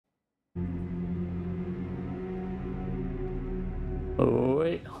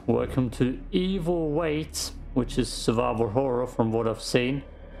Oi, welcome to Evil Waits, which is survival horror from what I've seen.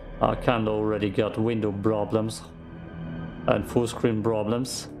 I kinda already got window problems and full screen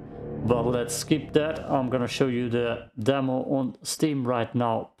problems. But let's skip that. I'm gonna show you the demo on Steam right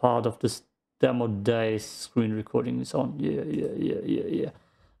now. Part of this demo day screen recording is on. Yeah.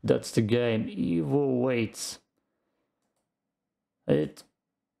 That's the game, Evil Waits. It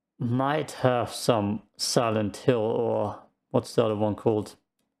might have some Silent Hill or what's the other one called?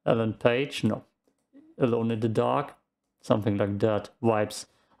 Ellen Page? No. Alone in the Dark? Something like that. Vibes.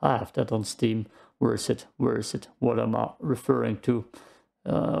 I have that on Steam. Where is it? Where is it? What am I referring to?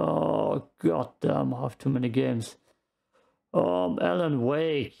 Oh, goddamn, I have too many games. Alan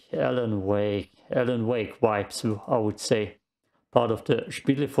Wake vibes, I would say. Part of the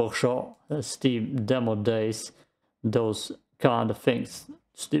Spieleforscher Steam demo days. Those kind of things.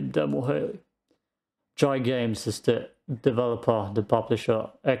 Steam demo, hey. Joy Games is the developer, the publisher,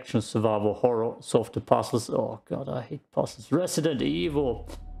 action, survival, horror, solve the puzzles. Oh god, I hate puzzles. Resident Evil.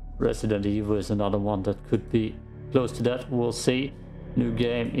 Resident Evil is another one that could be close to that. We'll see. New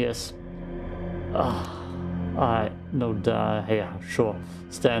game, yes. I know that. Yeah, sure.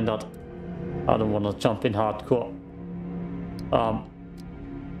 Standard. I don't want to jump in hardcore.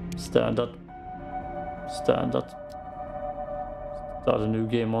 Standard. Start a new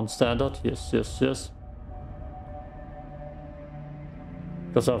game on standard. Yes.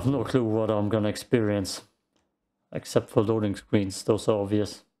 Because I have no clue what I'm gonna experience. Except for loading screens. Those are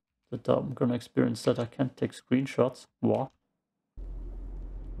obvious. That I'm gonna experience that I can't take screenshots. What?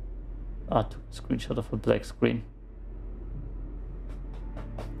 I took a screenshot of a black screen.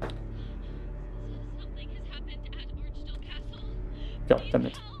 Something has happened at Archdale Castle. God damn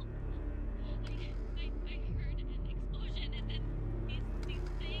it. I heard an explosion and then these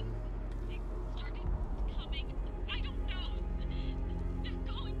things they started coming. I don't know. They're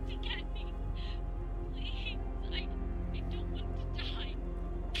going to get me. Please, I don't want to die.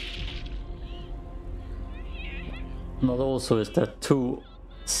 We're here. Not also is that too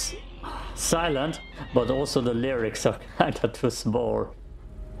silent, but also the lyrics are kinda too small.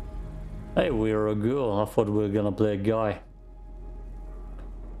 Hey, we're a girl. I thought we were gonna play a guy.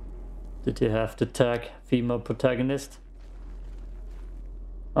 Did you have to tag female protagonist?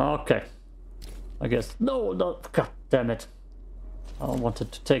 Okay. I guess. No, god damn it. I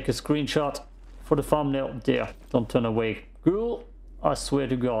wanted to take a screenshot for the thumbnail. There, don't turn away. Girl, I swear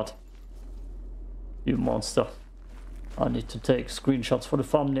to god. You monster. I need to take screenshots for the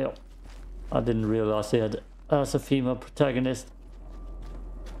thumbnail. I didn't realize they had as a female protagonist.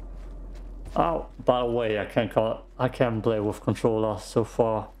 Oh, by the way, I can't play with controller so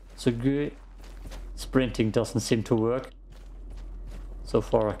far. So good. Sprinting doesn't seem to work. So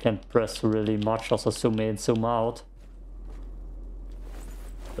far I can't press really much as I zoom in, zoom out.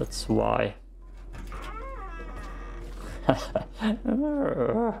 That's why.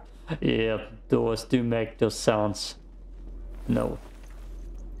 Yeah, doors do make those sounds. No.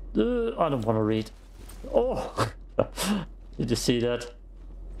 I don't want to read. Oh! Did you see that?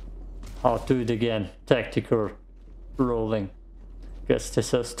 I'll do it again. Tactical rolling. Guess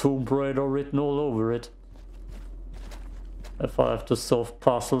this has Tomb Raider written all over it. If I have to solve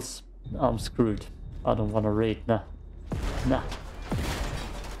puzzles, I'm screwed. I don't want to read, nah.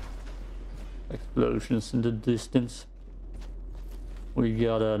 Explosions in the distance. We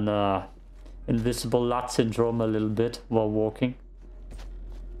got an invisible lat syndrome a little bit while walking.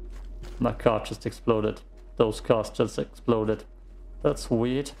 My car just exploded. Those cars just exploded. That's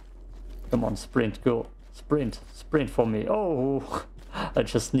weird. Come on, sprint, go. Sprint for me. Oh, I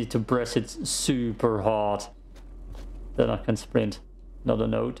just need to press it super hard. Then I can sprint. Another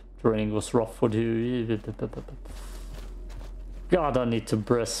note. Training was rough for you. God, I need to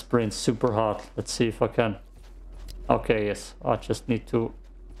press sprint super hard. Let's see if I can. Okay, yes. I just need to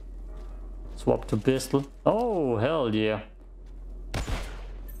swap to pistol. Oh, hell yeah.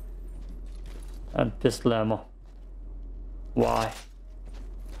 And pistol ammo. Why?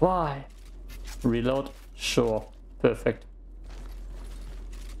 Reload? Sure. Perfect.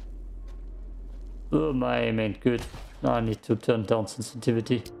 Oh, my aim ain't good. Now I need to turn down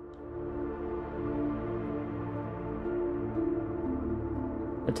sensitivity.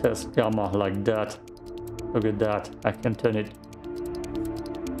 It has gamma like that. Look at that. I can turn it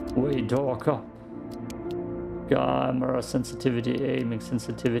way darker. Camera sensitivity, aiming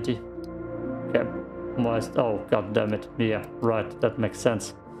sensitivity. Okay. Oh, god damn it. Yeah, right. That makes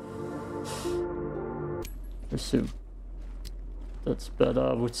sense. Resume. That's better,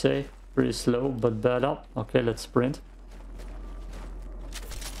 I would say. Pretty slow, but better. Okay, let's sprint.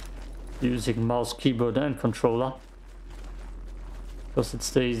 Using mouse, keyboard and controller. Because it's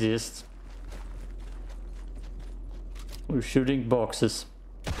the easiest. We're shooting boxes.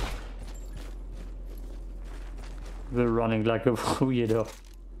 We're running like a weirdo.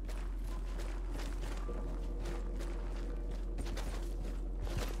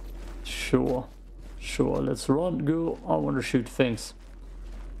 Sure. Sure, let's run, go. I want to shoot things.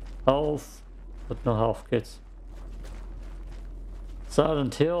 Health, but no health kits.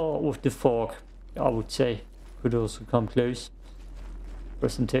 Silent Hill with the fog, I would say. Could also come close.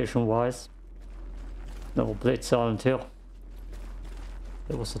 Presentation wise. Never played Silent Hill.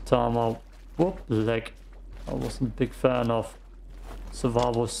 There was a time I wasn't a big fan of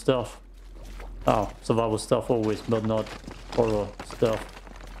survival stuff. Oh, survival stuff always, but not horror stuff.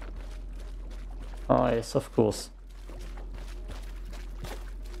 Ah yes, of course.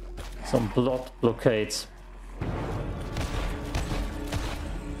 Some blood blockades.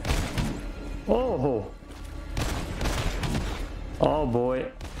 Oh! Oh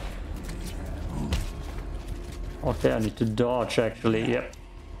boy. Okay, I need to dodge actually, yep.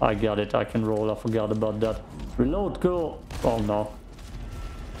 I got it, I can roll, I forgot about that. Reload, go! Oh no.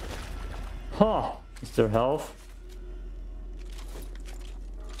 Huh! Is there health?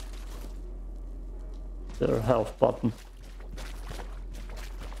 Is there a health button?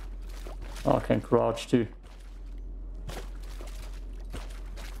 Oh, I can crouch too.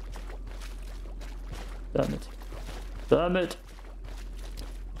 Damn it. Damn it!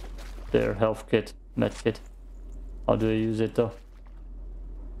 There, health kit, med kit. How do I use it though?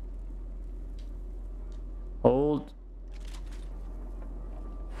 Hold.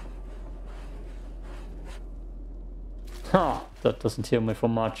 Huh, that doesn't heal me for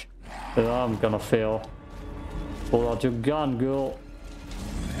much. I'm gonna fail. Pull out your gun, girl.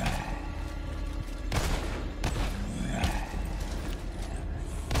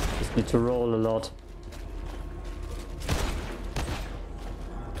 Just need to roll a lot.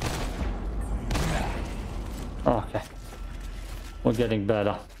 Okay. We're getting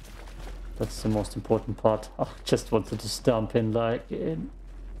better. That's the most important part. I just wanted to stomp in like in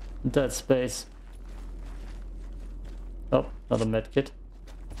that space. Oh, another medkit.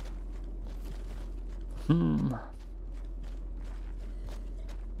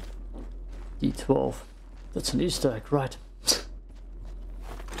 D12. That's an Easter egg, right?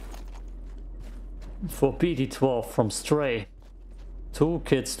 For BD12 from Stray. 2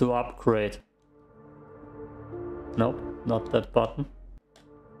 kits to upgrade. Nope, not that button.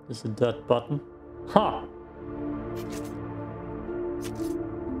 Is it that button? Ha!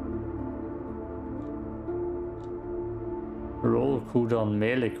 Roll cooldown,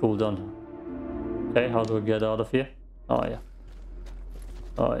 melee cooldown. Okay, how do I get out of here? Oh yeah.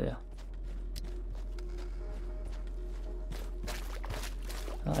 Oh yeah.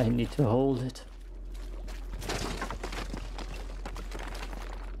 I need to hold it.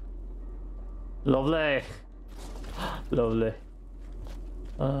 Lovely! Lovely.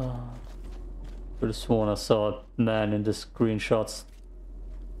 Could have sworn I saw a man in the screenshots.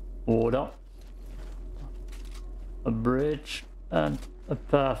 Water. A bridge and a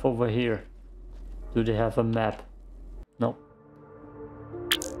path over here. Do they have a map? No.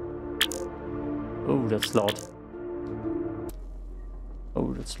 Oh, that's loud.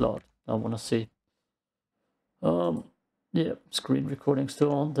 Oh, that's loud. I wanna see. Yeah, screen recording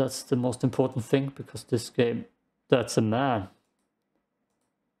still on. That's the most important thing because this game, that's a man.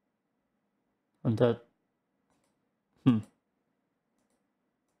 And that,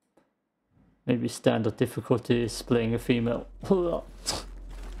 maybe standard difficulty is playing a female.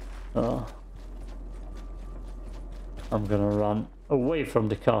 I'm gonna run away from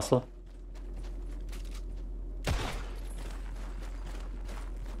the castle.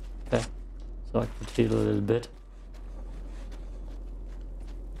 Okay, so I can heal a little bit.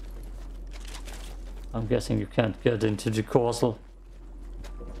 I'm guessing you can't get into the castle.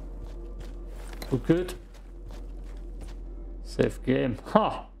 Oh, good. Save game.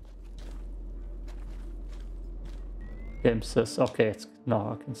 Ha! Game says, okay, it's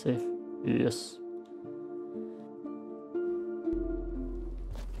now I can save. Yes.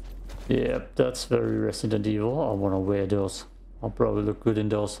 Yep, that's very Resident Evil. I wanna wear those. I'll probably look good in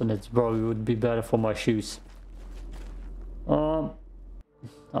those, and it probably would be better for my shoes.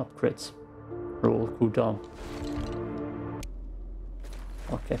 Upgrades. Roll cooldown.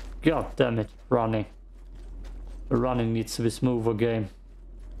 Okay. God damn it. Running. The running needs to be smoother game.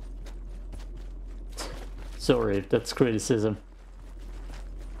 Sorry, that's criticism.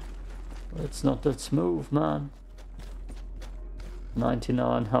 It's not that smooth, man.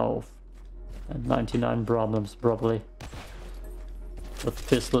 99 health. And 99 problems, probably. But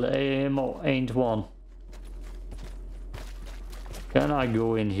pistol ammo ain't one. Can I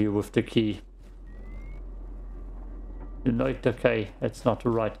go in here with the key? Unite the key. It's not the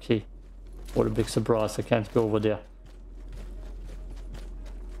right key. What a big surprise, I can't go over there.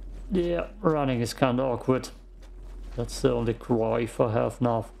 Yeah, running is kinda awkward. That's the only grief I have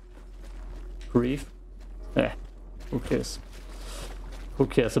now. Grief? Eh, who cares? Who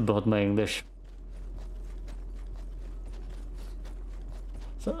cares about my English?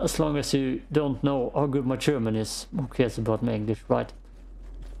 So as long as you don't know how good my German is, who cares about my English, right?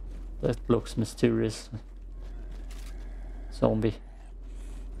 That looks mysterious. Zombie.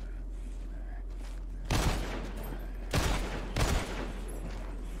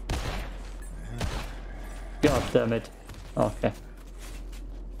 God damn it. Okay.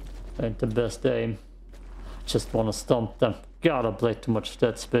 Ain't the best aim. Just wanna stomp them. God, I played too much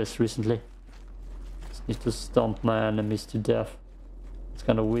Dead Space recently. Just need to stomp my enemies to death. It's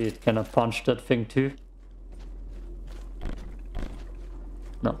kinda weird. Can I punch that thing too?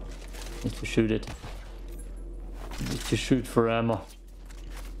 No. Need to shoot it. Need to shoot for ammo.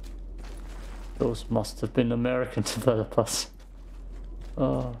 Those must have been American developers.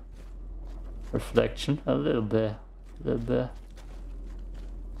 Oh. Reflection, a little bit.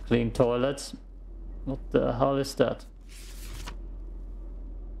 Clean toilets. What the hell is that?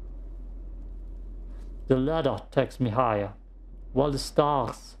 The ladder takes me higher. While the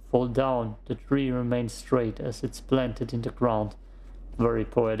stars fall down, the tree remains straight as it's planted in the ground. Very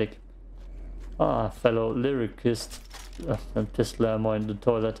poetic. Ah, fellow lyricist. And pistol ammo in the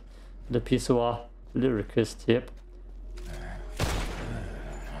toilet. The pissoir. Lyricist, yep.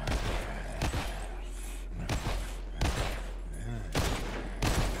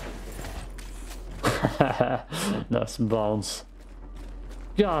 Nice bounce.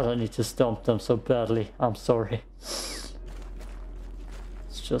 God, I need to stomp them so badly. I'm sorry. It's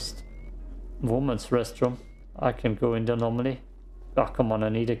just woman's restroom. I can go in there normally. Oh, come on, I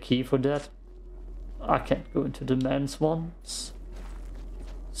need a key for that. I can't go into the men's ones.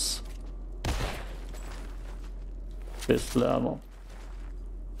 Pistol ammo.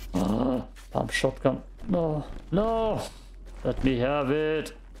 Ah, pump shotgun. No, no! Let me have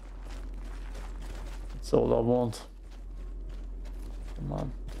it. That's all I want. Come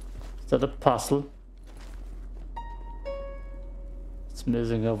on. Is that a puzzle? It's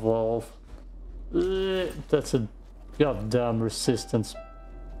missing a valve. That's a goddamn resistance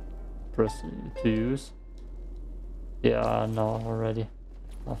press to use. Yeah, I know already.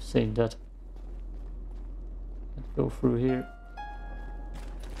 I've seen that. Let's go through here.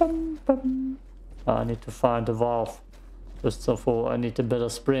 Bum, bum. I need to find the valve. First of all, I need a better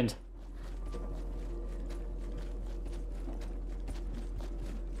sprint.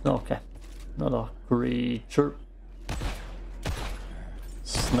 Okay, another creature.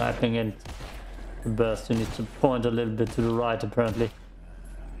 Sniping in the best. You need to point a little bit to the right, apparently.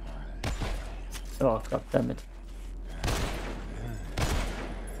 Oh, god damn it.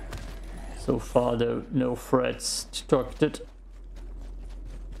 So far, though, no threats detected.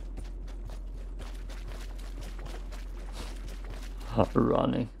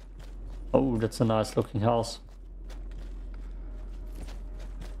 Running. Oh, that's a nice looking house.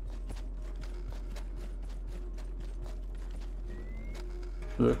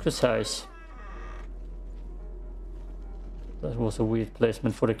 Worker's house. That was a weird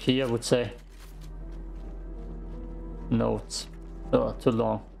placement for the key, I would say. Notes. Oh, too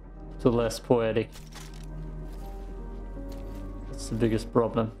long. Too less poetic. That's the biggest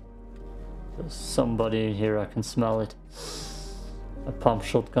problem. There's somebody in here, I can smell it. A pump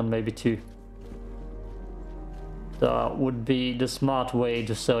shotgun maybe too. That would be the smart way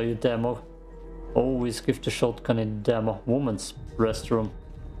to sell your demo. Always give the shotgun in the demo. Woman's restroom.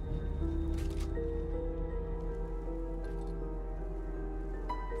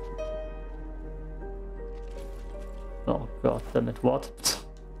 Oh god damn it, what?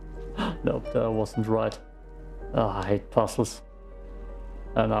 Nope, that wasn't right. Oh, I hate puzzles.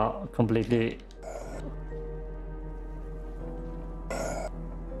 And I completely...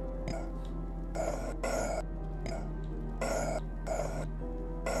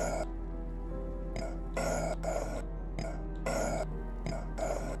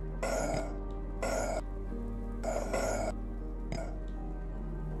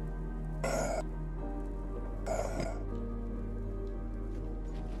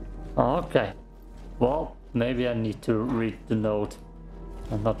 Okay, well, maybe I need to read the note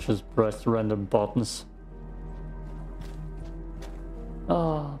and not just press random buttons.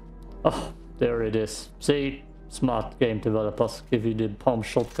 Oh, there it is. See, smart game developers give you the pump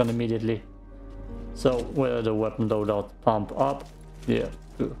shotgun immediately. So, where the weapon loadout pump up? Yeah,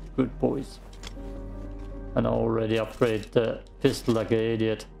 good boys. And I already upgraded the pistol like an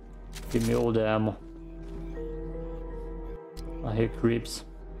idiot. Give me all the ammo. I hear creeps.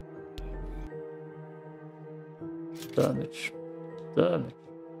 Damage. Damage.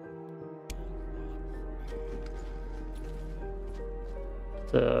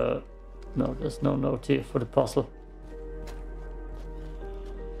 No, there's no note here for the puzzle.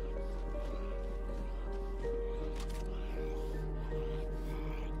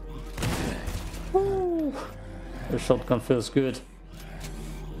 Woo! The shotgun feels good.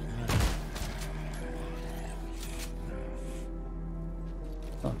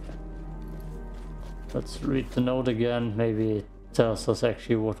 Okay. Let's read the note again. Maybe it tells us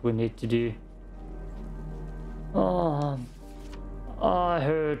actually what we need to do. I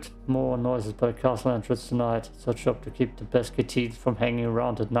heard more noises by the castle entrance tonight. It's our job to keep the pesky teeth from hanging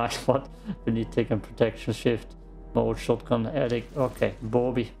around at night. What? We need to take a protection shift. My old shotgun addict. Okay,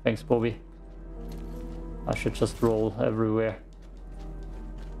 Bobby. Thanks, Bobby. I should just roll everywhere.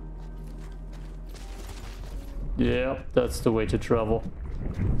 Yeah, that's the way to travel.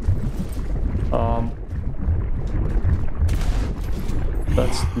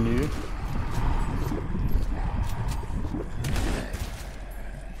 That's new.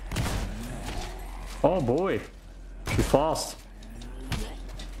 Oh boy, she's fast.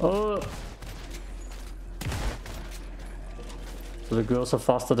 Oh. So the girls are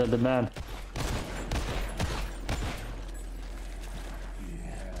faster than the man.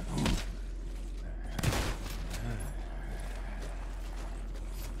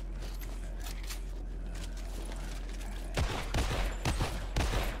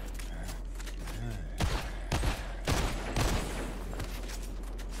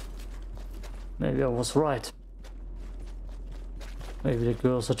 Maybe I was right. Maybe the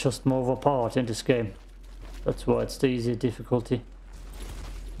girls are just more overpowered in this game. That's why it's the easy difficulty.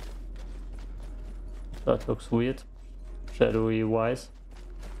 That looks weird. Shadowy wise.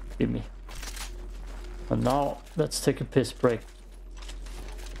 Gimme. And now let's take a piss break.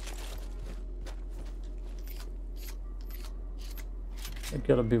 There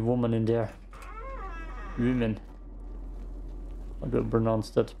gotta be woman in there. Women. I don't pronounce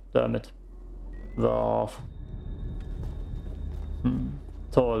that. Damn it. Valve.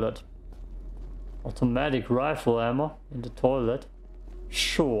 Toilet. Automatic rifle ammo in the toilet.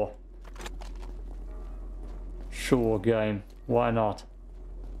 Sure. Sure game. Why not?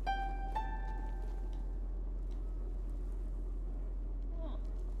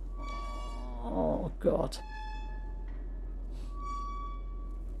 Oh god.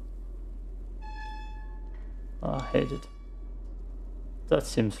 I hate it. That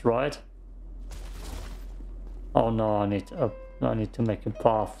seems right. Oh no, I need to make a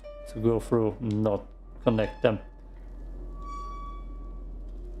path to go through and not connect them.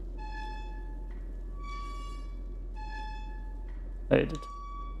 Hate it.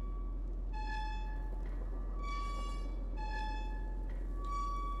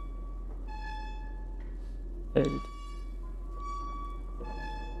 Hate it.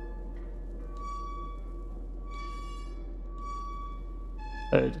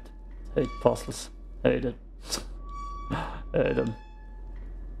 Hate it. Hate puzzles. Hate it. Hate them.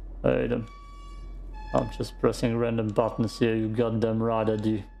 Hate them. I'm just pressing random buttons here, you goddamn right I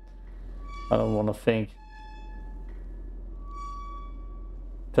do. I don't want to think.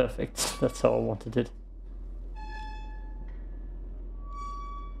 Perfect, that's how I wanted it.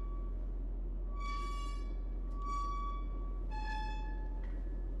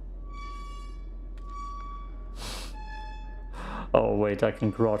 Oh wait, I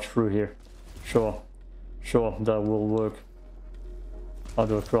can crouch through here. Sure. Sure, that will work. I'll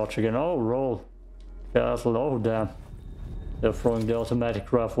do a crouch again. Oh, roll. Castle, oh damn. They're throwing the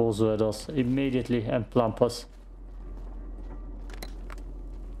automatic rifles at us immediately and plump us.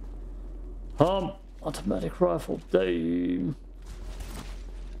 Automatic rifle, damn.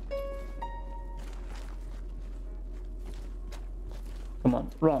 Come on,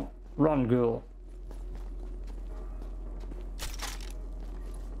 run. Run, girl.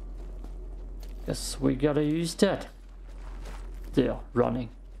 Guess we gotta use that. There, running.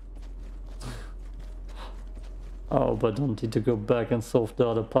 Oh, but don't need to go back and solve the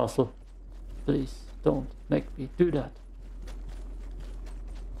other puzzle. Please, don't make me do that.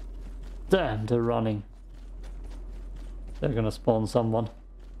 Damn, they're running. They're gonna spawn someone.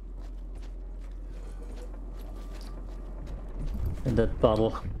 In that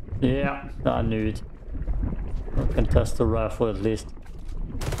battle. Yeah, I knew it. I can test the rifle at least.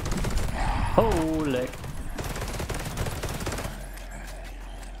 Holy!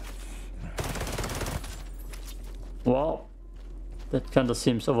 Well, That kind of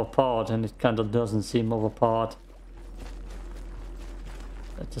seems overpowered, and it kind of doesn't seem overpowered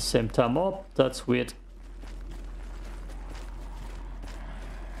at the same time. Oh, that's weird.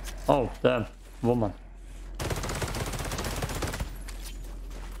 Oh, damn, woman.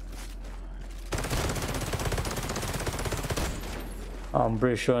 I'm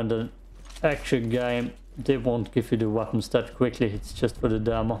pretty sure in the actual game they won't give you the weapons that quickly, it's just for the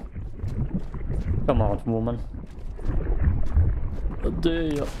demo. Come on, woman. There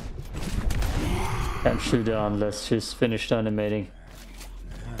you can't shoot her unless she's finished animating.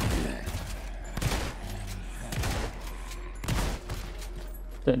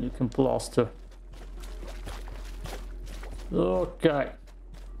 Then you can blast her. Okay.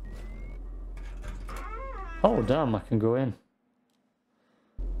 Oh damn, I can go in.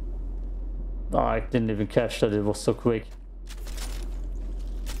 Oh, I didn't even catch that, it was so quick.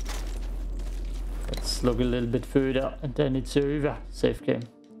 Let's look a little bit further and then it's over. Safe game.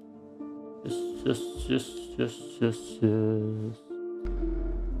 Yes.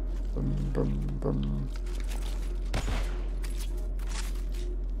 Brum.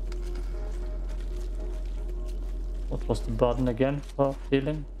 What was the button again for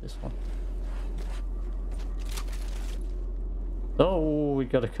healing? This one. Oh, we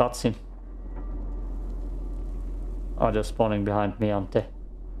got a cutscene. Oh, they're spawning behind me, aren't they?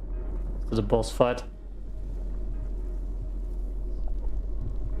 To the boss fight.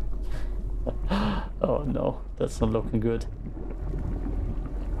 Oh no, that's not looking good.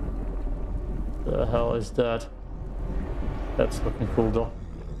 The hell is that? That's looking cool though.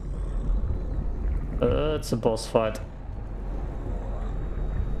 It's a boss fight.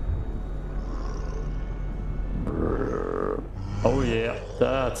 Oh yeah,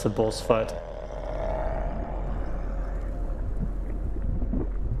 that's a boss fight.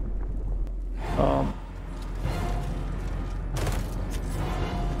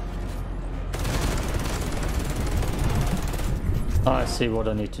 I see what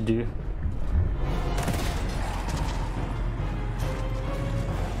I need to do.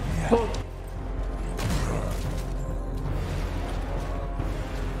 Oh.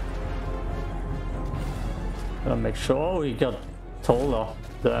 Gotta make sure he got taller.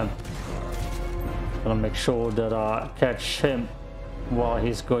 Damn. Gotta make sure that I catch him while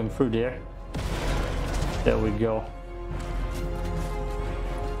he's going through there. There we go.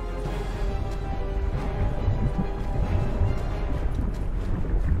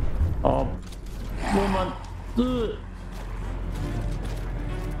 Oh, woman. Ugh.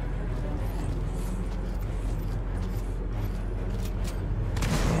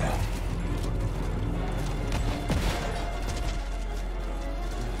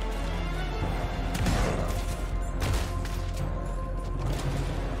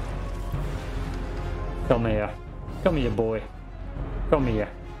 Come here. Come here, boy. Come here.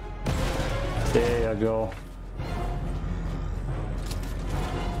 There you go.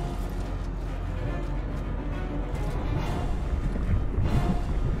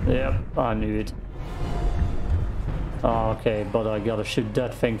 Yep, I knew it. Oh, okay, but I gotta shoot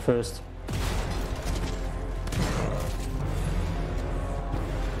that thing first.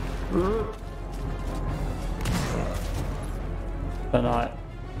 And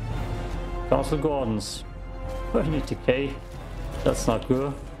Castle Gardens. I need to K. That's not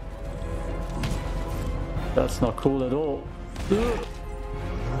good. That's not cool at all.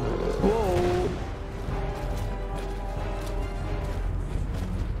 Whoa!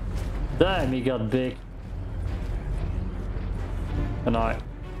 Damn, he got big. Can I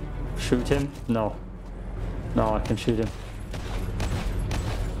shoot him? No. No, I can shoot him.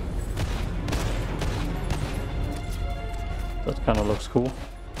 That kind of looks cool.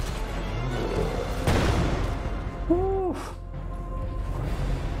 Woo.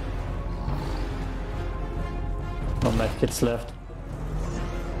 No medkits left.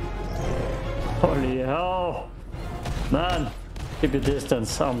 Holy hell! Man! Keep your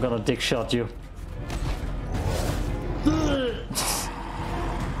distance, I'm gonna dick shot you.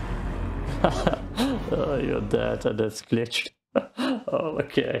 Oh, you're dead, and that's glitched. Oh,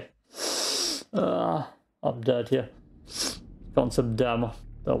 okay. I'm dead here. Concept demo.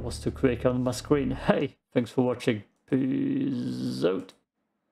 That was too quick on my screen. Hey, thanks for watching. Peace out.